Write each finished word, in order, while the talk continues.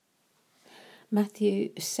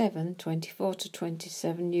Matthew 7:24 to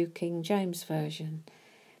 27, New King James Version.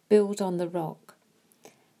 Build on the rock.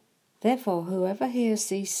 Therefore, whoever hears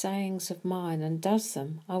these sayings of mine and does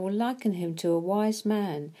them, I will liken him to a wise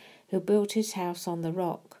man who built his house on the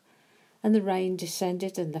rock. And the rain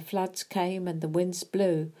descended, and the floods came, and the winds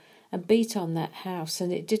blew, and beat on that house,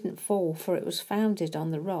 and it didn't fall, for it was founded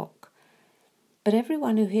on the rock. But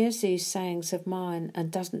everyone who hears these sayings of mine and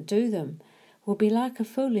doesn't do them will be like a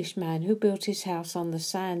foolish man who built his house on the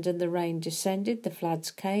sand, and the rain descended, the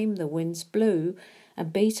floods came, the winds blew,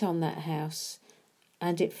 and beat on that house,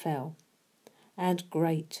 and it fell, and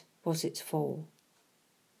great was its fall.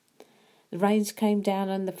 The rains came down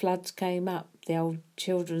and the floods came up, the old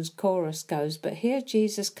children's chorus goes, but here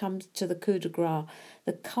Jesus comes to the coup de grace,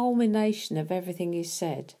 the culmination of everything he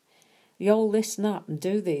said. You all listen up and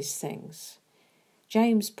do these things.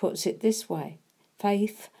 James puts it this way: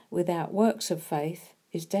 faith without works of faith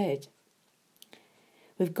is dead.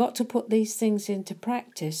 We've got to put these things into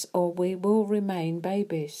practice, or we will remain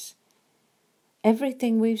babies.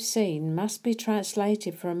 Everything we've seen must be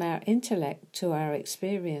translated from our intellect to our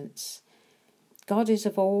experience. God is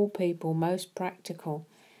of all people most practical.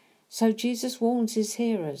 So Jesus warns his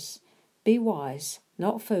hearers, be wise,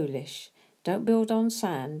 not foolish. Don't build on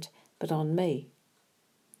sand, but on me.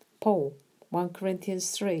 Paul, 1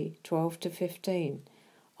 Corinthians 3:12 to 15.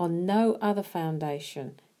 On no other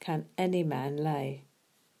foundation can any man lay.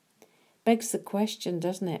 Begs the question,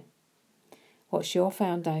 doesn't it? What's your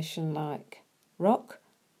foundation like? Rock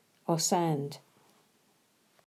or sand?